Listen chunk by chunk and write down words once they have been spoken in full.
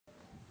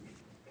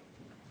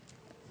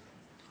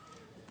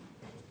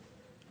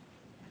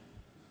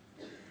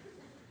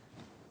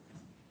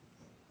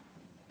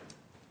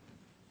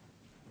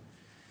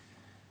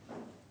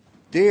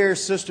Dear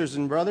sisters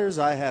and brothers,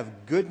 I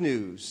have good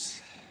news.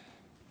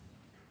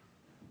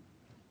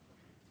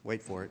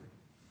 Wait for it.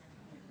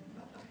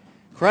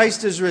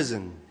 Christ is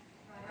risen.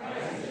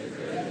 Christ is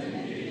risen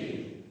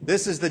indeed.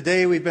 This is the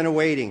day we've been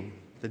awaiting,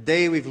 the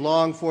day we've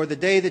longed for, the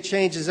day that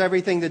changes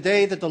everything, the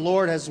day that the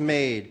Lord has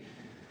made,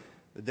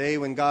 the day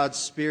when God's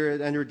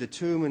Spirit entered the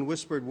tomb and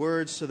whispered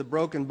words to the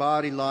broken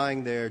body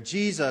lying there,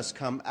 Jesus,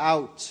 come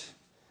out.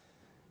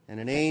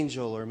 And an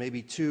angel, or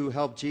maybe two,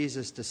 helped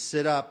Jesus to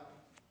sit up.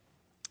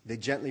 They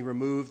gently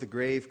removed the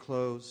grave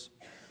clothes,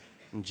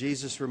 and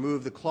Jesus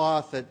removed the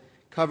cloth that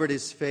covered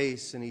his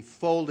face, and he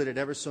folded it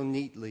ever so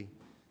neatly.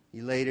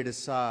 He laid it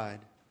aside.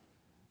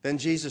 Then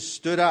Jesus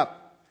stood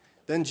up.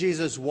 Then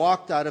Jesus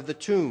walked out of the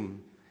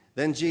tomb.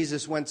 Then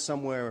Jesus went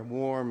somewhere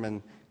warm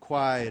and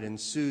quiet and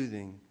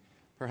soothing,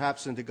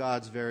 perhaps into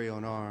God's very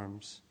own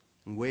arms,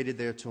 and waited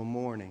there until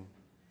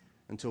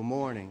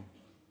morning,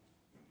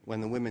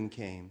 when the women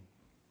came.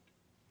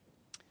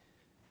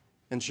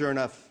 And sure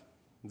enough,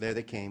 there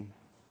they came.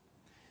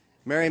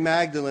 Mary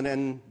Magdalene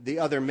and the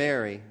other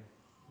Mary.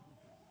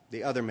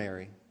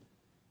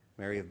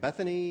 Mary of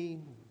Bethany,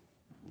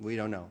 we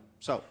don't know.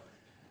 So,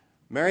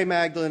 Mary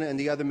Magdalene and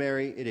the other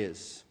Mary it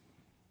is.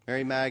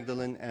 Mary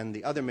Magdalene and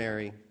the other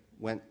Mary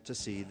went to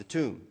see the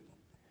tomb.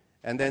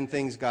 And then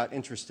things got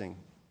interesting.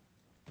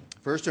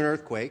 First an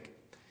earthquake,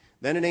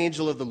 then an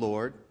angel of the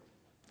Lord.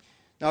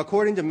 Now,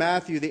 according to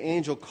Matthew, the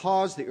angel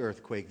caused the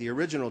earthquake, the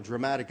original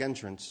dramatic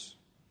entrance.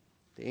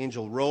 The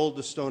angel rolled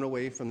the stone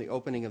away from the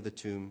opening of the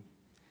tomb.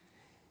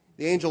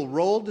 The angel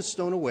rolled the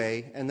stone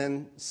away and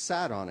then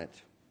sat on it.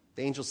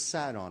 The angel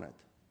sat on it.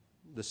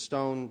 The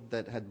stone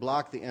that had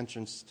blocked the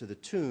entrance to the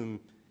tomb,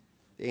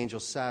 the angel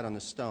sat on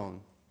the stone.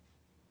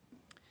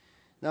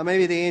 Now,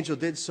 maybe the angel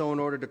did so in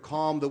order to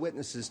calm the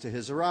witnesses to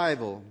his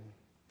arrival.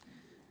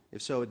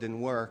 If so, it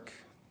didn't work.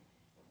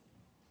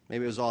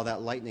 Maybe it was all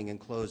that lightning and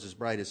clothes as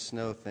bright as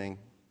snow thing,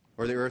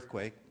 or the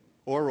earthquake,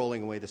 or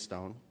rolling away the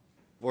stone,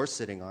 or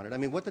sitting on it. I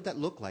mean, what did that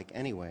look like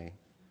anyway?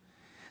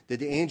 Did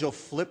the angel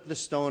flip the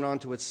stone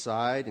onto its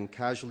side and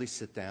casually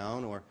sit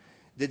down? Or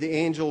did the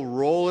angel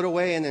roll it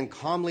away and then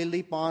calmly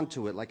leap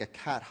onto it like a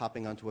cat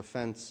hopping onto a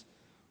fence?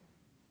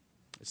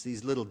 It's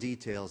these little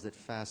details that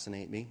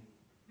fascinate me.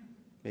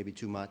 Maybe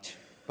too much,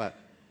 but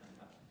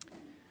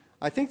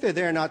I think they're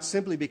there not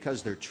simply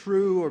because they're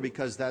true or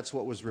because that's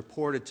what was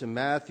reported to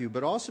Matthew,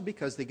 but also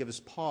because they give us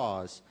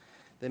pause.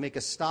 They make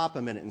us stop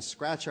a minute and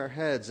scratch our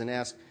heads and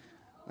ask,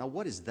 now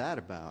what is that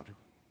about?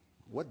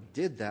 What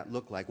did that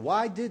look like?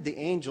 Why did the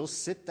angel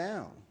sit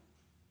down?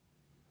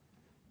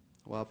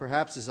 Well,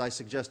 perhaps as I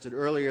suggested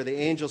earlier, the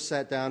angel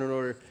sat down in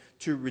order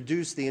to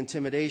reduce the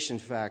intimidation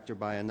factor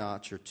by a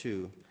notch or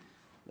two.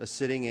 A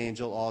sitting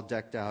angel all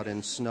decked out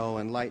in snow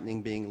and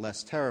lightning being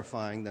less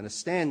terrifying than a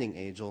standing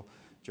angel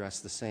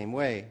dressed the same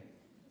way.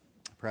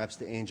 Perhaps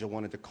the angel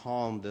wanted to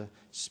calm the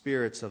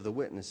spirits of the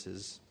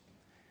witnesses.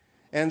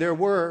 And there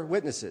were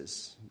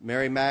witnesses,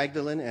 Mary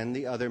Magdalene and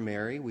the other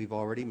Mary we've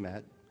already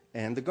met,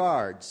 and the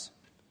guards.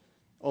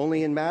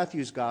 Only in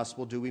Matthew's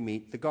gospel do we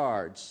meet the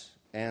guards,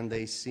 and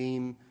they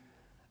seem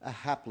a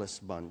hapless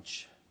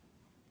bunch.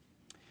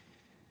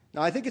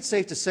 Now, I think it's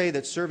safe to say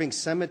that serving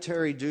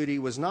cemetery duty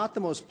was not the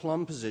most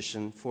plum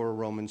position for a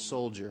Roman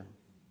soldier.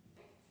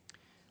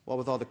 Well,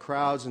 with all the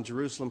crowds in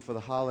Jerusalem for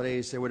the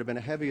holidays, there would have been a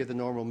heavier than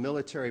normal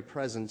military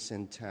presence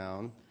in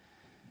town,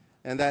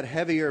 and that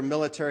heavier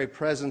military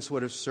presence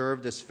would have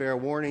served as fair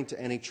warning to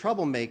any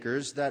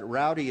troublemakers that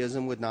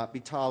rowdyism would not be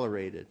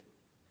tolerated.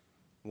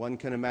 One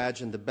can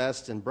imagine the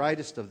best and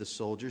brightest of the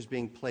soldiers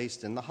being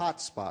placed in the hot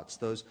spots,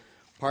 those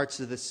parts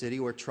of the city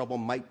where trouble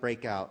might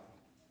break out,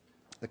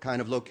 the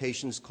kind of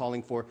locations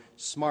calling for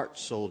smart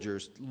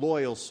soldiers,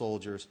 loyal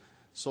soldiers,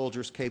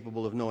 soldiers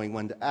capable of knowing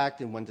when to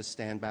act and when to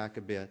stand back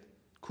a bit.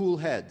 Cool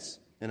heads,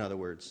 in other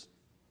words,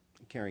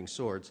 carrying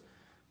swords.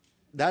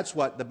 That's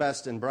what the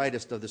best and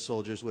brightest of the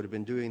soldiers would have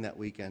been doing that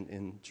weekend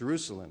in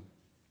Jerusalem.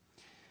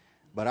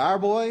 But our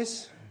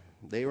boys,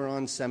 they were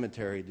on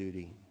cemetery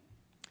duty.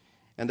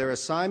 And their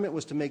assignment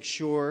was to make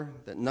sure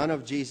that none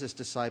of Jesus'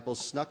 disciples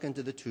snuck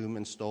into the tomb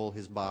and stole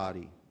his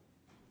body.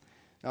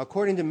 Now,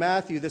 according to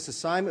Matthew, this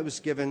assignment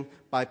was given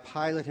by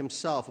Pilate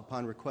himself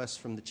upon request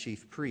from the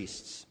chief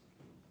priests.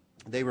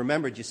 They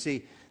remembered, you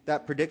see,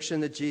 that prediction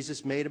that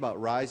Jesus made about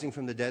rising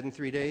from the dead in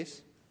 3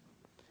 days.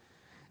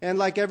 And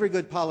like every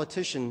good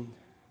politician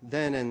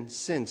then and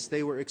since,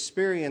 they were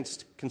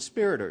experienced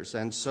conspirators,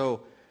 and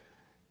so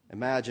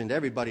imagined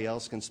everybody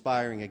else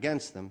conspiring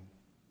against them.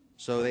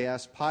 So they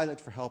asked Pilate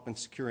for help in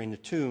securing the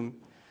tomb,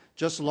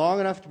 just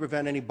long enough to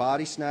prevent any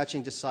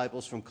body-snatching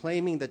disciples from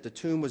claiming that the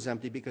tomb was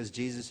empty because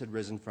Jesus had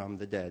risen from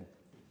the dead.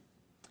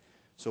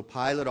 So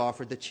Pilate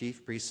offered the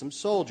chief priests some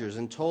soldiers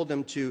and told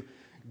them to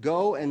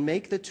go and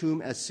make the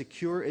tomb as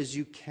secure as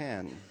you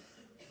can.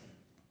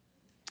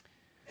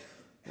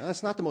 Now,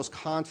 that's not the most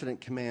confident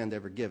command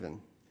ever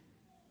given.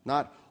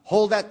 Not,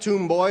 hold that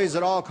tomb, boys,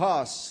 at all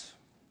costs.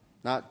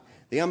 Not,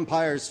 the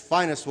empire's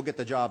finest will get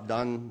the job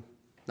done.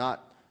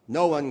 Not,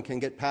 no one can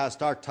get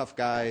past our tough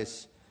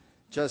guys.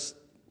 Just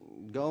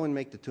go and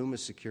make the tomb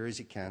as secure as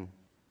you can.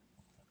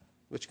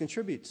 which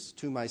contributes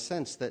to my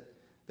sense that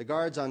the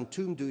guards on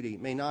tomb duty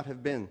may not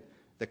have been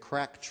the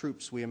crack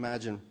troops we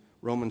imagine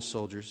Roman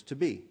soldiers to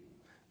be.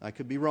 I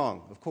could be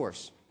wrong, of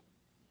course.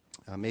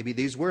 Maybe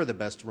these were the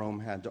best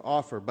Rome had to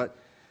offer, but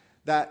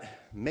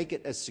that make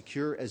it as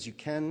secure as you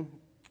can,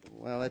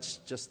 well, that's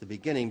just the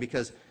beginning,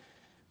 because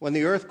when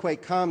the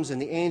earthquake comes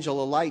and the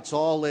angel alights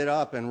all lit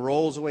up and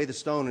rolls away the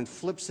stone and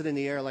flips it in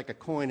the air like a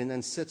coin and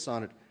then sits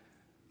on it,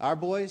 our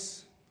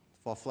boys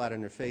fall flat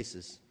on their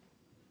faces.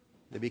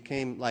 They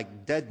became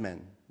like dead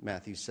men,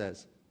 Matthew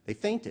says. They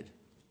fainted.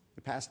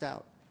 They passed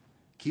out,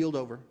 keeled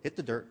over, hit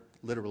the dirt,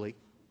 literally,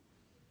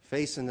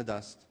 face in the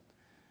dust,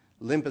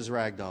 limp as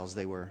rag dolls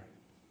they were.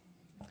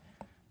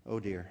 Oh,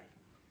 dear.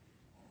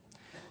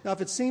 Now,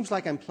 if it seems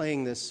like I'm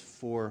playing this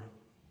for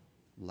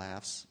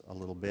laughs a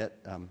little bit,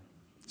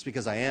 it's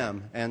because I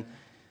am. And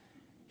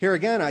here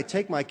again, I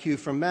take my cue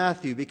from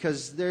Matthew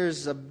because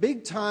there's a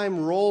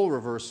big-time role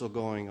reversal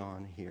going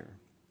on here.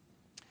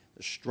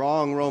 The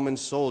strong Roman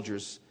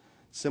soldiers,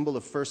 symbol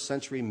of first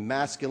century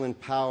masculine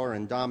power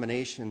and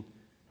domination,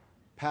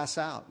 pass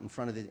out in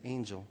front of the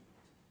angel.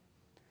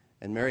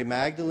 And Mary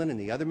Magdalene and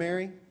the other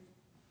Mary,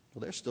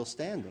 well, they're still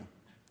standing.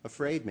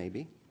 Afraid,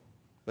 maybe,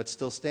 but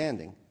still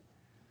standing.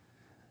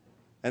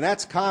 And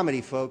that's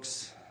comedy,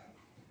 folks.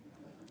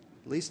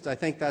 At least I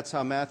think that's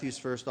how Matthew's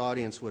first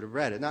audience would have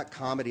read it. Not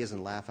comedy as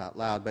in laugh out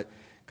loud, but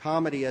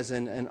comedy as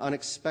in an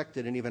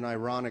unexpected and even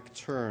ironic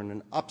turn,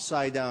 an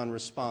upside-down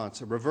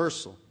response, a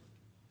reversal.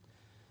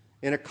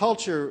 In a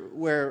culture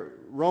where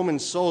Roman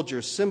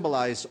soldiers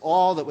symbolized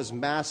all that was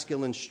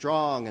masculine,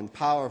 strong, and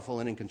powerful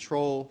and in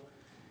control,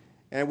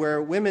 and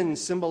where women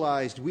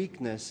symbolized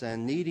weakness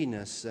and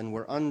neediness and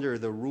were under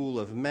the rule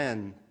of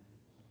men,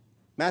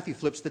 Matthew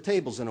flips the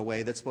tables in a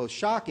way that's both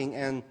shocking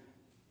and,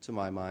 to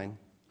my mind,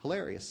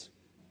 hilarious.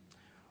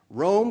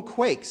 Rome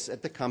quakes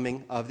at the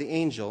coming of the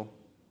angel.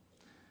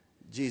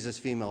 Jesus'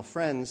 female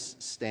friends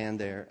stand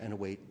there and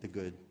await the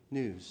good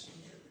news.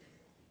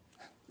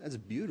 That's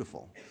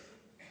beautiful.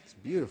 It's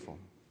beautiful.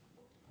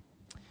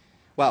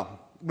 Well,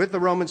 with the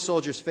Roman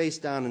soldiers face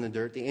down in the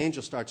dirt, the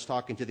angel starts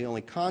talking to the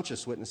only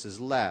conscious witnesses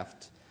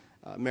left,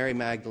 Mary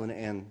Magdalene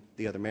and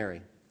the other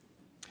Mary.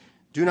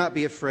 Do not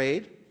be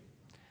afraid.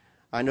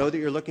 I know that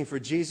you're looking for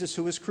Jesus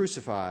who was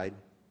crucified.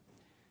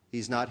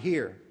 He's not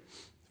here,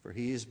 for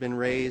he has been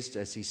raised,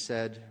 as he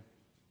said.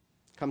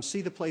 Come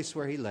see the place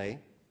where he lay.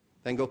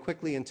 Then go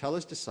quickly and tell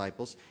his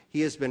disciples,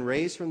 he has been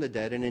raised from the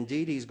dead, and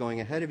indeed he's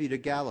going ahead of you to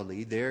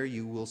Galilee. There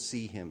you will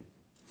see him.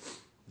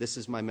 This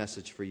is my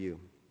message for you.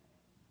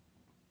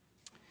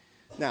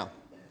 Now,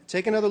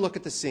 take another look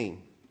at the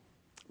scene.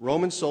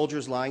 Roman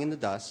soldiers lying in the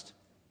dust,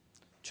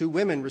 two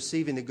women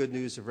receiving the good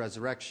news of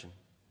resurrection.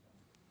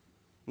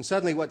 And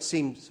suddenly what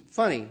seems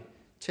funny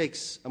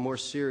takes a more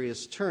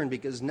serious turn,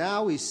 because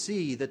now we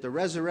see that the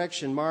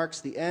resurrection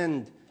marks the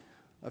end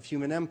of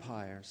human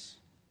empires.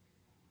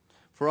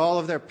 For all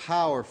of their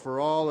power, for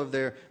all of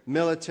their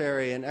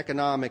military and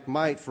economic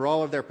might, for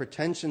all of their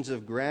pretensions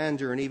of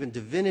grandeur and even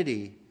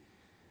divinity,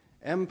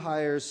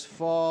 empires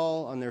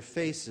fall on their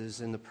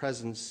faces in the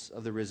presence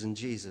of the risen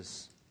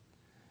Jesus.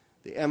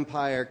 The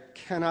empire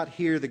cannot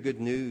hear the good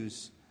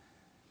news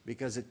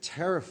because it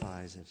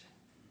terrifies it.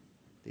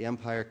 The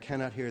empire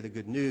cannot hear the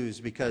good news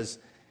because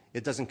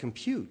it doesn't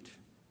compute.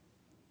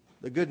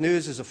 The good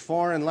news is a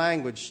foreign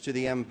language to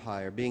the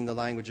empire, being the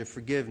language of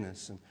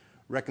forgiveness and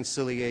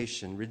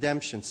reconciliation,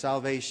 redemption,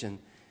 salvation,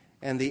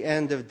 and the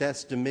end of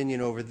death's dominion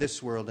over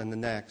this world and the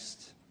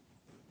next.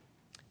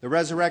 The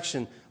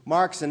resurrection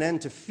marks an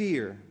end to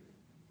fear,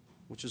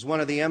 which is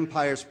one of the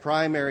empire's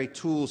primary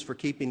tools for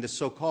keeping the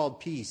so-called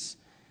peace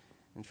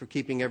and for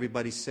keeping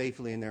everybody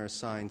safely in their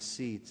assigned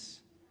seats.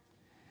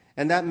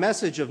 And that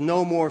message of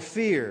no more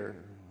fear,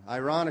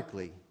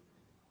 ironically,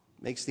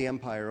 makes the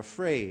empire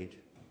afraid.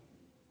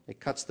 It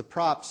cuts the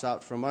props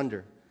out from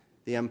under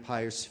the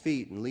empire's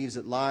feet and leaves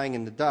it lying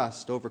in the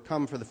dust,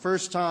 overcome for the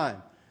first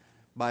time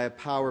by a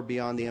power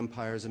beyond the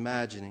empire's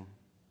imagining.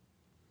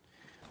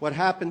 What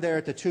happened there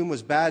at the tomb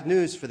was bad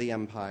news for the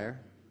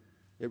empire.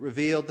 It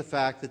revealed the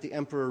fact that the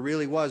emperor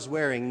really was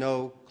wearing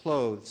no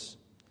clothes.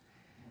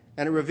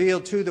 And it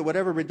revealed, too, that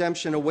whatever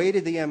redemption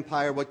awaited the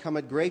empire would come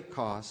at great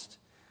cost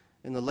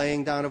in the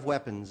laying down of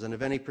weapons and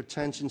of any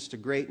pretensions to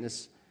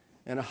greatness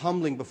and a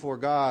humbling before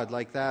God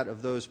like that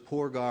of those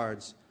poor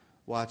guards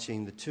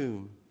watching the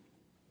tomb.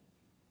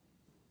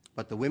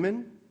 But the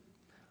women,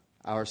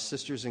 our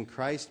sisters in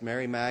Christ,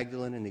 Mary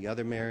Magdalene and the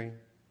other Mary,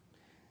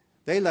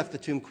 they left the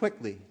tomb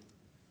quickly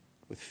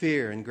with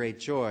fear and great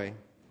joy.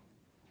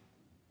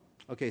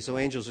 Okay, so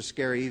angels are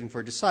scary even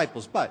for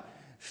disciples, but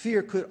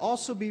fear could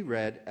also be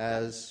read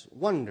as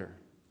wonder,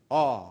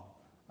 awe,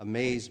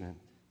 amazement.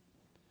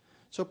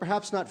 So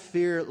perhaps not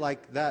fear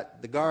like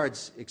that the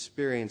guards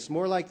experienced,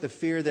 more like the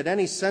fear that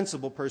any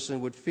sensible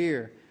person would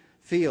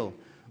feel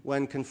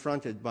when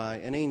confronted by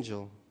an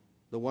angel.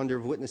 The wonder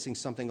of witnessing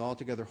something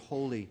altogether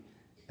holy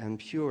and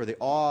pure, the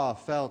awe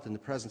felt in the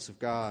presence of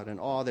God, an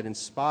awe that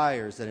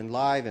inspires, that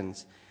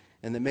enlivens,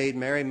 and that made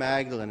Mary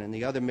Magdalene and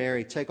the other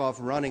Mary take off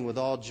running with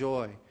all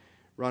joy,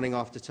 running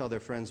off to tell their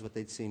friends what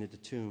they'd seen at the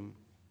tomb.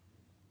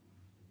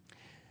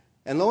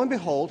 And lo and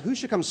behold, who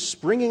should come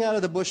springing out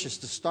of the bushes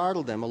to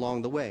startle them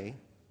along the way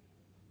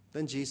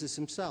than Jesus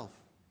himself?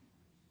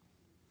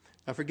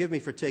 Now, forgive me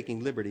for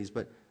taking liberties,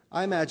 but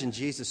I imagine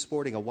Jesus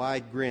sporting a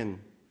wide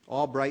grin,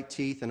 all bright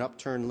teeth and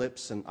upturned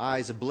lips and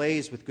eyes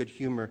ablaze with good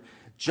humor,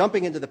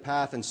 jumping into the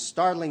path and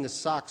startling the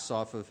socks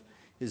off of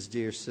his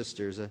dear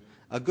sisters.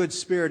 A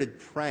good-spirited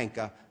prank,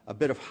 a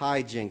bit of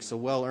hijinks, a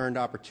well-earned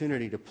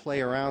opportunity to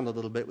play around a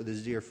little bit with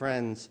his dear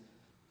friends.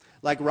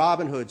 Like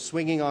Robin Hood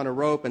swinging on a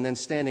rope and then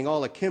standing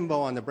all akimbo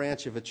on the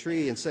branch of a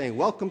tree and saying,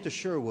 "Welcome to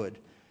Sherwood."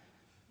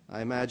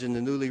 I imagine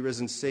the newly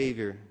risen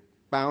Savior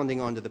bounding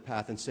onto the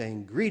path and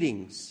saying,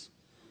 "Greetings."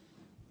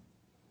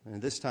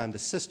 And this time the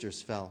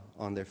sisters fell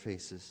on their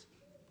faces.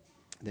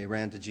 They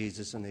ran to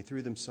Jesus and they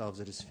threw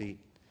themselves at his feet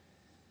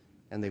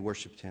and they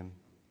worshiped him.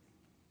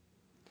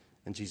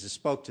 And Jesus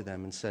spoke to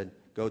them and said,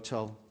 "Go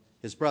tell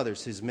his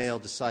brothers, his male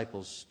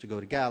disciples, to go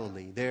to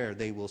Galilee. There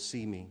they will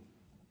see me."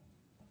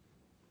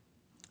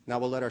 Now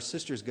we'll let our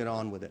sisters get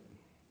on with it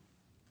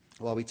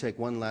while we take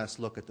one last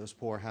look at those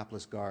poor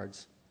hapless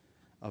guards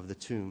of the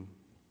tomb.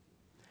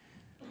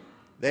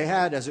 They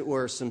had, as it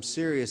were, some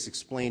serious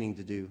explaining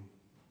to do.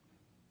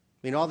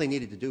 I mean, all they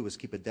needed to do was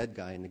keep a dead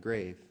guy in the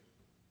grave.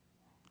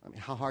 I mean,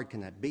 how hard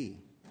can that be?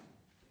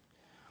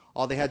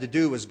 All they had to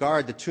do was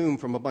guard the tomb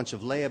from a bunch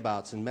of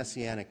layabouts and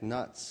messianic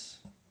nuts.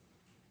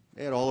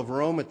 They had all of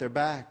Rome at their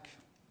back,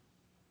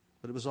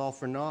 but it was all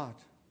for naught.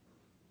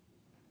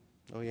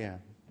 Oh yeah,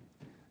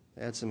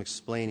 they had some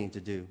explaining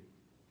to do.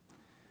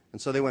 And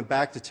so they went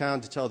back to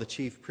town to tell the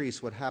chief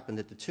priests what happened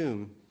at the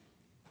tomb.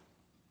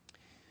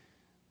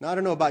 Now, I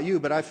don't know about you,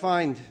 but I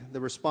find the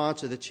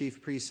response of the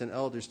chief priests and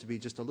elders to be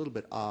just a little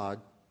bit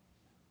odd.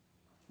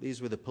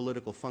 These were the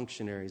political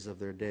functionaries of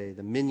their day,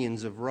 the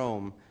minions of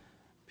Rome,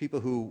 people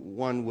who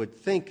one would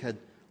think had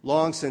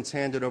long since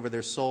handed over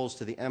their souls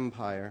to the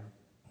empire.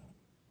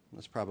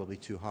 That's probably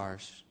too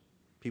harsh.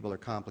 People are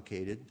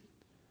complicated.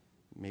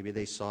 Maybe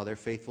they saw their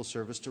faithful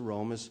service to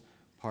Rome as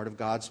part of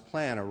God's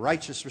plan, a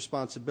righteous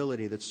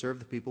responsibility that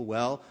served the people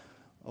well,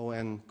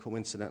 and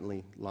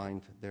coincidentally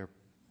lined their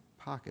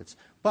pockets.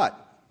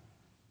 But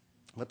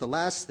the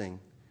last thing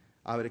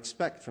I would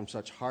expect from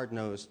such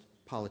hard-nosed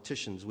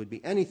politicians would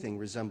be anything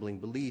resembling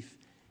belief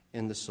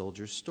in the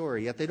soldier's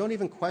story. Yet they don't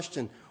even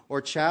question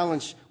or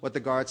challenge what the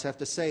guards have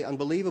to say,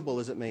 unbelievable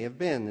as it may have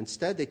been.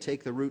 Instead, they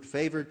take the route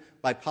favored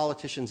by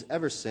politicians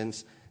ever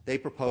since. They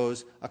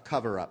propose a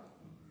cover-up.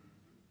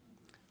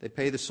 They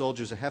pay the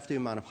soldiers a hefty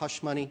amount of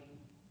hush money.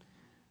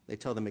 They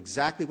tell them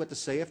exactly what to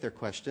say if they're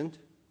questioned.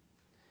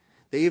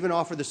 They even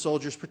offer the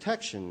soldiers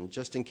protection,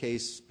 just in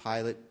case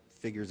Pilate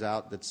figures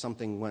out that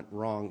something went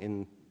wrong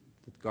in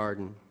the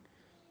garden.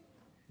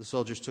 The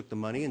soldiers took the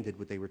money and did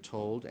what they were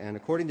told, and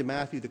according to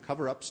Matthew, the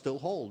cover-up still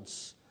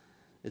holds.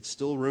 It's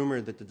still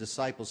rumored that the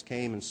disciples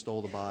came and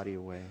stole the body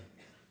away.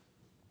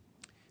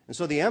 And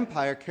so the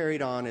empire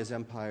carried on as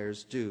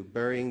empires do,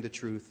 burying the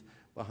truth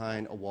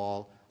behind a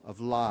wall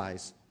of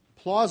lies.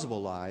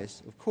 Plausible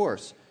lies, of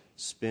course.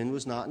 Spin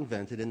was not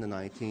invented in the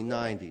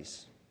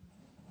 1990s.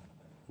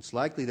 It's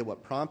likely that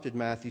what prompted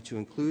Matthew to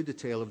include the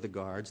tale of the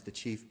guards, the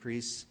chief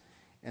priests,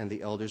 and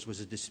the elders was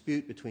a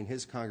dispute between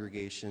his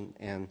congregation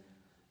and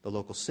the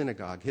local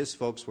synagogue. His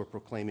folks were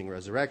proclaiming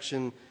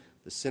resurrection.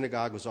 The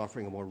synagogue was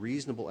offering a more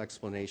reasonable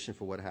explanation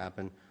for what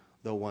happened,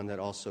 though one that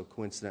also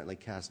coincidentally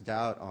cast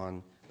doubt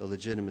on the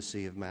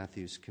legitimacy of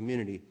Matthew's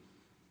community.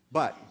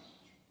 But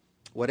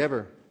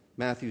whatever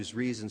Matthew's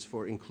reasons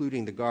for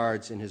including the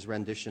guards in his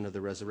rendition of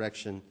the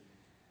resurrection,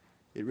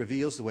 it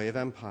reveals the way of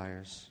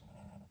empires.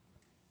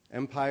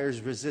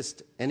 Empires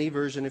resist any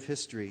version of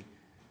history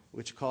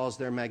which calls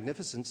their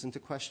magnificence into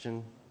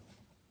question.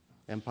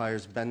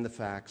 Empires bend the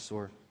facts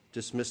or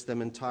dismiss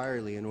them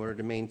entirely in order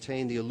to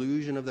maintain the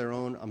illusion of their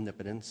own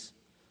omnipotence.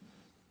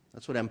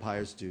 That's what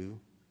empires do.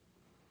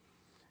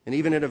 And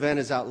even an event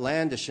as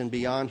outlandish and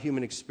beyond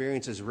human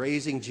experience as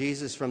raising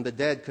Jesus from the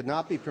dead could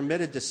not be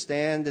permitted to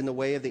stand in the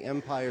way of the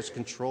empires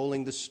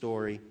controlling the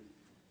story.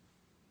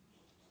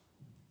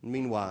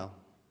 Meanwhile,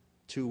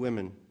 two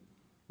women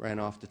ran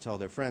off to tell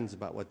their friends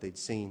about what they'd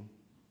seen,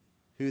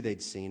 who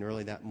they'd seen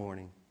early that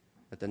morning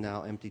at the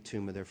now empty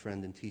tomb of their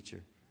friend and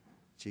teacher,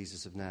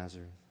 Jesus of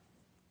Nazareth.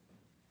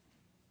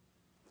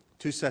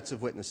 Two sets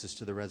of witnesses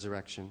to the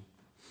resurrection,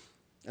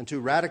 and two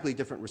radically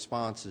different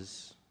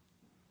responses.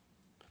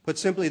 Put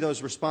simply,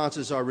 those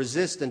responses are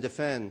resist and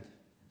defend,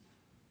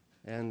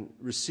 and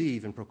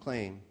receive and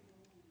proclaim.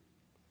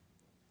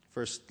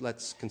 First,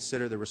 let's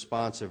consider the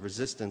response of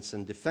resistance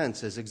and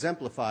defense as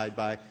exemplified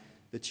by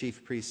the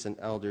chief priests and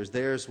elders.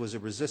 Theirs was a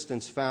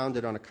resistance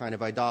founded on a kind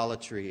of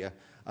idolatry, a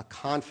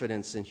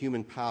confidence in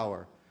human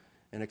power,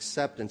 an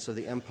acceptance of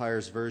the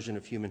empire's version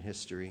of human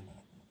history.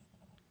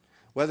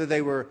 Whether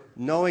they were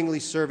knowingly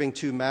serving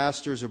two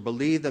masters or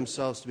believed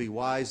themselves to be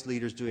wise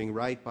leaders doing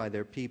right by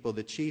their people,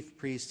 the chief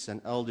priests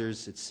and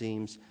elders, it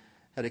seems,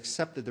 had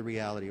accepted the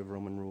reality of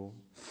Roman rule,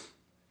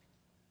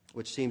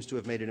 which seems to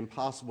have made it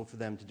impossible for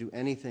them to do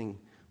anything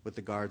with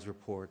the guards'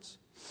 reports,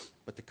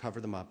 but to cover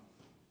them up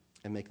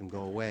and make them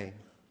go away.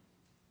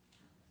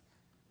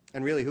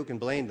 And really, who can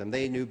blame them?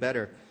 They knew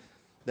better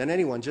than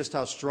anyone just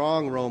how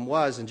strong Rome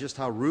was and just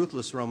how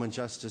ruthless Roman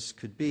justice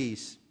could be.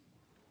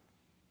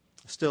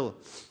 Still,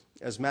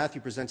 as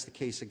Matthew presents the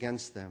case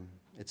against them,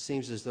 it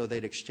seems as though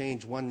they'd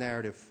exchange one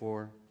narrative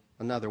for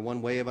another,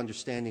 one way of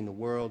understanding the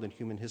world and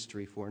human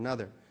history for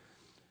another.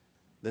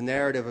 The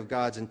narrative of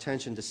God's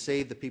intention to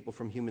save the people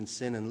from human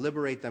sin and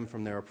liberate them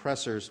from their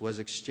oppressors was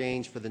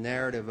exchanged for the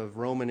narrative of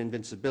Roman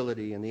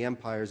invincibility and the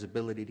empire's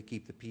ability to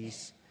keep the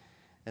peace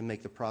and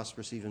make the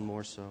prosperous even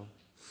more so.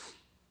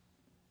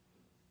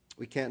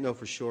 We can't know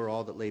for sure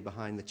all that lay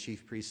behind the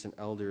chief priests and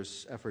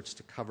elders' efforts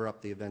to cover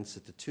up the events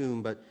at the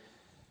tomb, but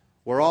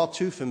we're all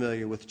too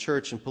familiar with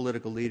church and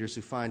political leaders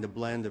who find a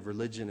blend of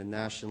religion and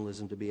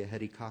nationalism to be a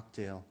heady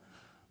cocktail,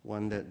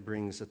 one that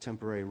brings a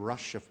temporary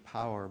rush of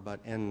power but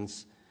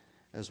ends,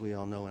 as we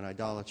all know, in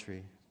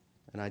idolatry,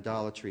 an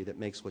idolatry that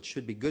makes what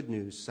should be good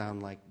news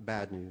sound like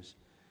bad news,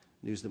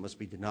 news that must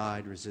be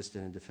denied,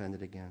 resisted, and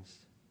defended against.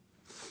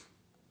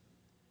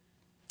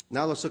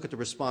 Now let's look at the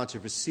response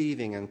of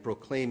receiving and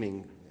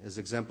proclaiming as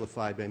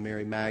exemplified by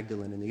Mary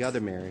Magdalene and the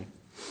other Mary.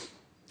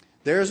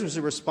 Theirs was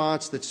a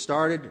response that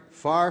started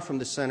far from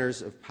the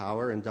centers of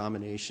power and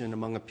domination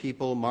among a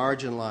people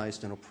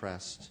marginalized and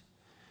oppressed.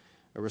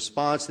 A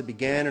response that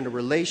began in a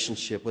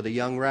relationship with a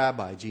young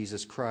rabbi,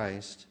 Jesus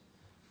Christ.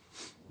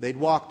 They'd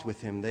walked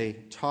with him, they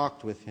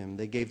talked with him,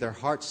 they gave their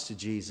hearts to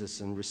Jesus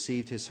and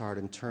received his heart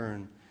in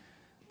turn.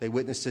 They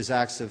witnessed his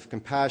acts of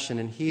compassion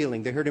and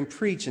healing. They heard him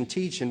preach and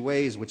teach in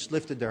ways which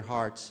lifted their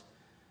hearts.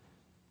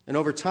 And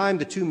over time,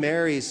 the two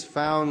Marys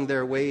found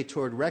their way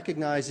toward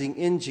recognizing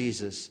in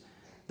Jesus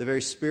the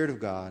very Spirit of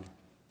God,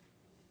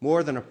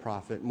 more than a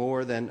prophet,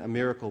 more than a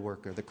miracle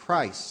worker, the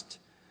Christ,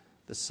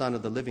 the Son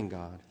of the living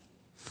God.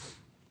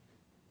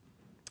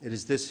 It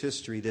is this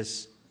history,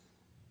 this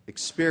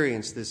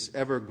experience, this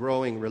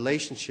ever-growing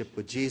relationship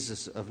with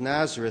Jesus of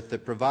Nazareth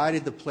that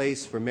provided the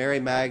place for Mary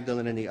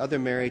Magdalene and the other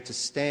Mary to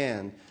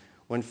stand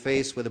when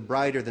faced with a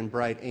brighter than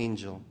bright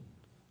angel,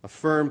 a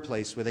firm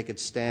place where they could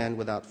stand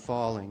without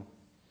falling.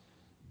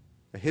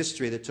 A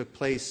history that took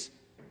place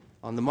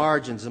on the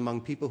margins among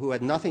people who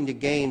had nothing to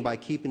gain by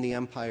keeping the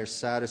empire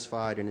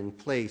satisfied and in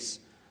place,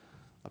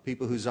 a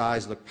people whose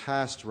eyes looked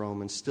past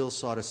Rome and still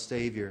sought a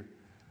Savior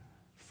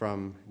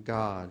from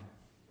God.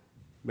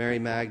 Mary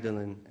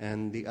Magdalene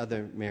and the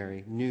other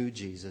Mary knew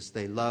Jesus.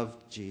 They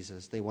loved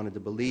Jesus. They wanted to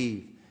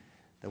believe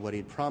that what he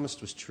had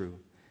promised was true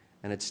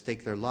and had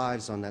staked their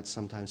lives on that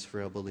sometimes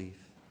frail belief.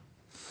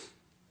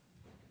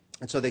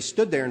 And so they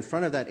stood there in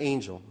front of that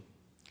angel,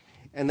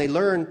 and they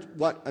learned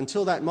what,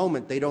 until that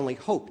moment, they'd only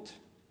hoped,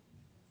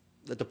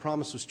 that the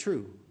promise was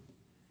true.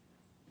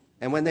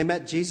 And when they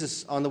met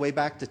Jesus on the way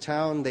back to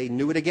town, they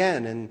knew it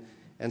again,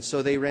 and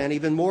so they ran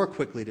even more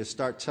quickly to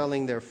start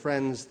telling their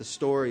friends the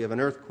story of an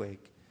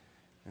earthquake,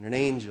 and an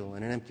angel,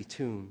 and an empty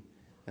tomb,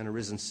 and a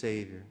risen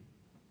Savior.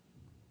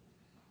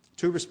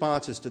 Two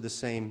responses to the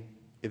same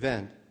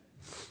event.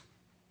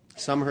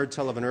 Some heard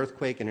tell of an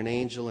earthquake and an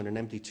angel and an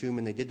empty tomb,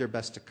 and they did their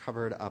best to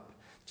cover it up,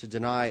 to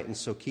deny it, and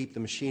so keep the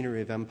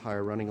machinery of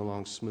empire running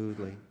along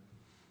smoothly.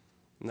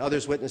 And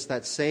others witnessed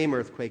that same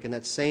earthquake and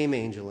that same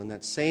angel and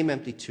that same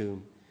empty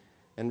tomb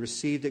and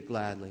received it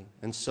gladly,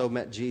 and so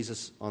met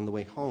Jesus on the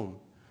way home,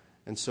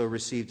 and so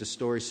received a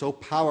story so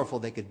powerful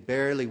they could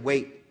barely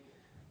wait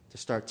to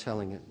start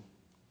telling it.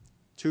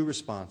 Two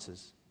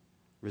responses: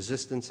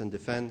 resistance and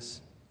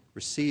defense,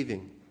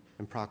 receiving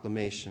and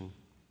proclamation.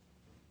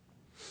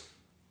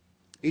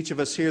 Each of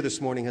us here this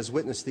morning has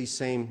witnessed these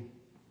same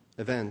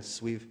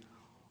events. We've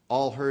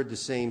all heard the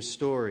same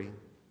story.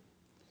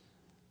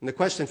 And the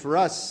question for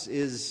us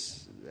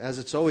is, as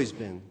it's always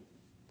been,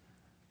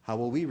 how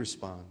will we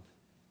respond?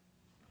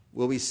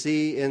 Will we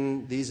see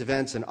in these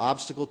events an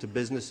obstacle to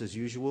business as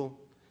usual?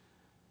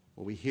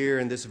 Will we hear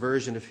in this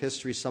version of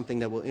history something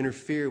that will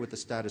interfere with the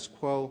status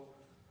quo?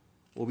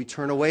 Will we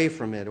turn away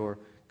from it or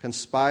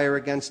conspire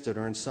against it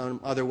or in some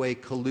other way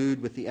collude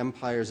with the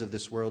empires of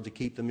this world to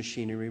keep the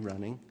machinery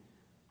running?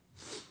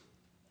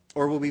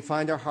 Or will we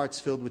find our hearts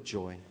filled with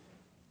joy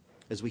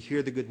as we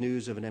hear the good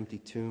news of an empty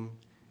tomb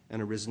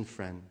and a risen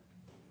friend?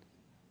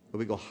 Will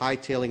we go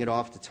hightailing it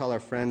off to tell our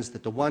friends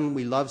that the one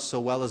we love so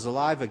well is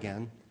alive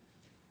again?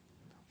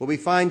 Will we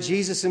find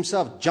Jesus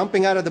himself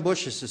jumping out of the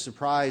bushes to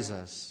surprise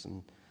us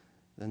and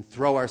then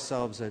throw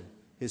ourselves at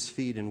his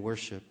feet in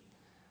worship?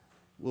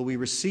 Will we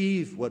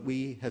receive what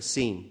we have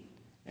seen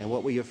and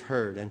what we have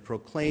heard and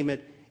proclaim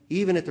it,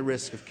 even at the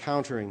risk of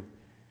countering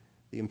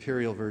the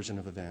imperial version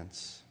of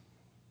events?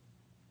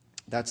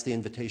 That's the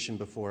invitation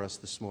before us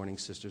this morning,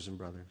 sisters and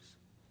brothers.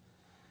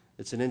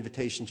 It's an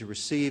invitation to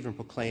receive and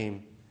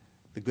proclaim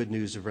the good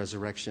news of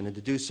resurrection, and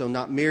to do so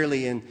not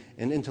merely in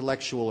an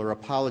intellectual or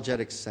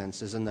apologetic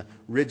sense, as in the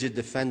rigid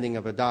defending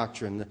of a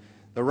doctrine.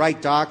 The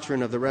right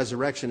doctrine of the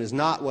resurrection is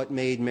not what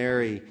made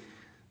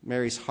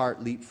Mary's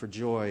heart leap for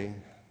joy.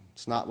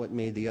 It's not what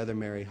made the other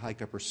Mary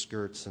hike up her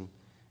skirts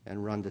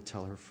and run to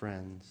tell her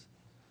friends.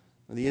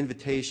 And the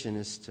invitation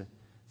is to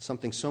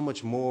something so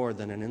much more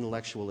than an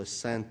intellectual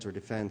assent or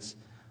defense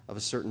of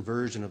a certain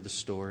version of the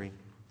story.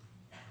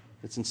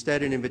 It's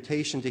instead an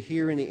invitation to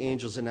hear in the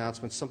angel's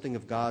announcement something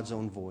of God's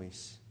own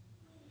voice.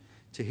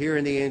 to hear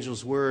in the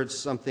angel's words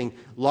something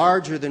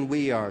larger than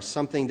we are,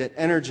 something that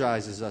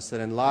energizes us, that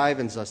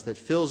enlivens us, that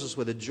fills us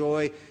with a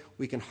joy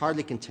we can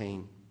hardly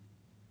contain.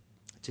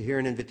 To hear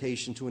an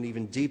invitation to an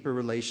even deeper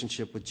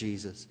relationship with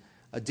Jesus,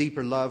 a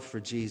deeper love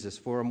for Jesus,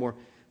 for a more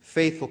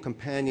faithful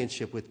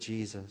companionship with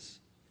Jesus.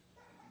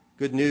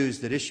 Good news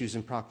that issues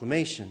in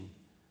proclamation,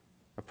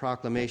 a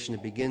proclamation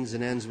that begins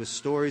and ends with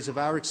stories of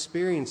our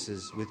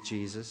experiences with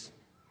Jesus.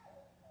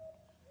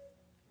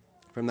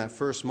 From that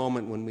first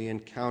moment when we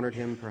encountered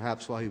him,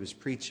 perhaps while he was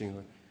preaching,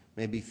 or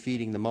maybe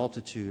feeding the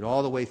multitude,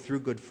 all the way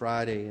through Good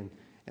Friday,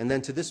 and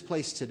then to this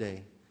place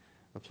today,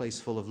 a place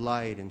full of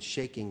light and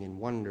shaking and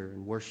wonder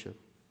and worship.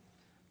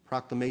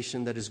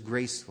 Proclamation that is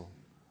graceful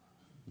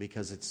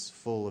because it's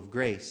full of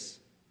grace,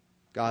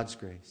 God's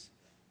grace,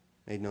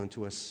 made known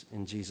to us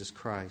in Jesus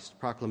Christ.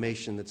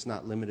 Proclamation that's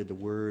not limited to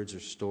words or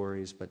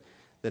stories, but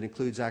that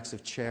includes acts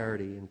of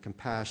charity and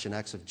compassion,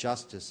 acts of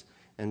justice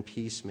and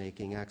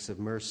peacemaking, acts of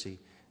mercy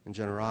and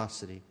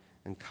generosity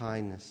and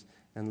kindness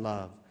and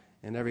love,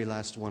 and every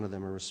last one of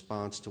them a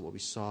response to what we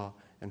saw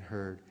and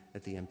heard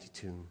at the empty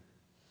tomb.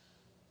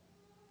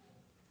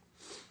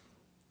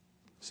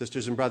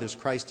 Sisters and brothers,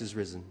 Christ is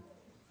risen.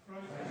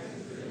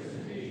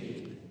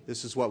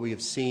 This is what we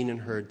have seen and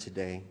heard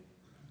today.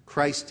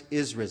 Christ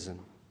is risen.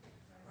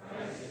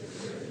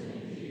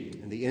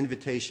 And the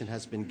invitation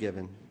has been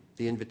given,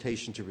 the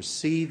invitation to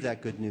receive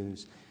that good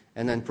news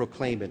and then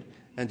proclaim it,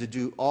 and to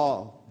do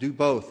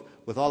both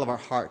with all of our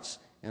hearts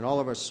and all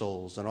of our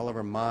souls and all of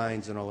our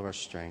minds and all of our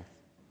strength.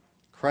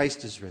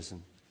 Christ is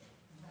risen.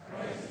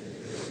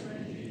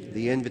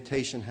 The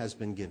invitation has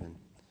been given.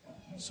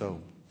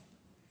 So,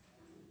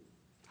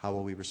 how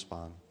will we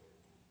respond?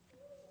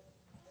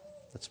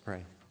 Let's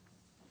pray.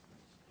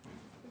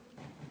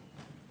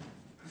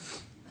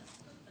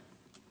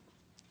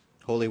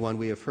 Holy One,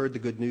 we have heard the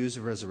good news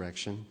of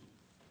resurrection,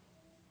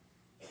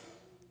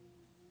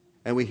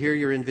 and we hear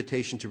your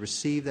invitation to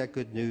receive that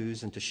good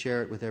news and to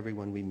share it with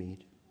everyone we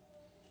meet.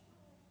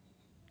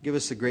 Give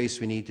us the grace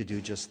we need to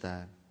do just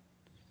that.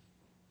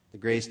 The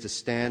grace to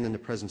stand in the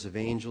presence of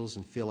angels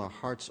and feel our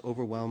hearts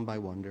overwhelmed by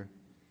wonder.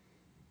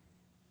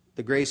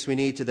 The grace we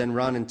need to then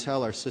run and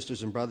tell our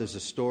sisters and brothers the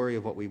story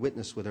of what we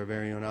witnessed with our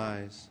very own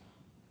eyes.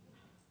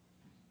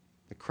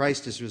 That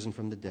Christ is risen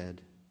from the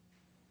dead,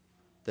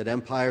 that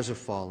empires are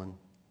fallen,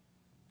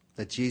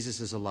 that Jesus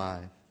is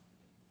alive.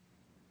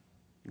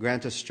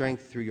 Grant us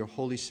strength through your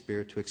Holy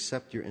Spirit to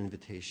accept your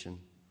invitation.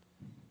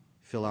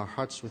 Fill our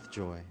hearts with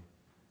joy,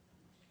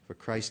 for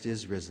Christ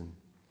is risen,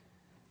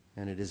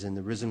 and it is in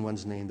the risen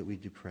one's name that we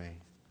do pray.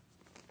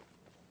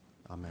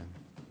 Amen.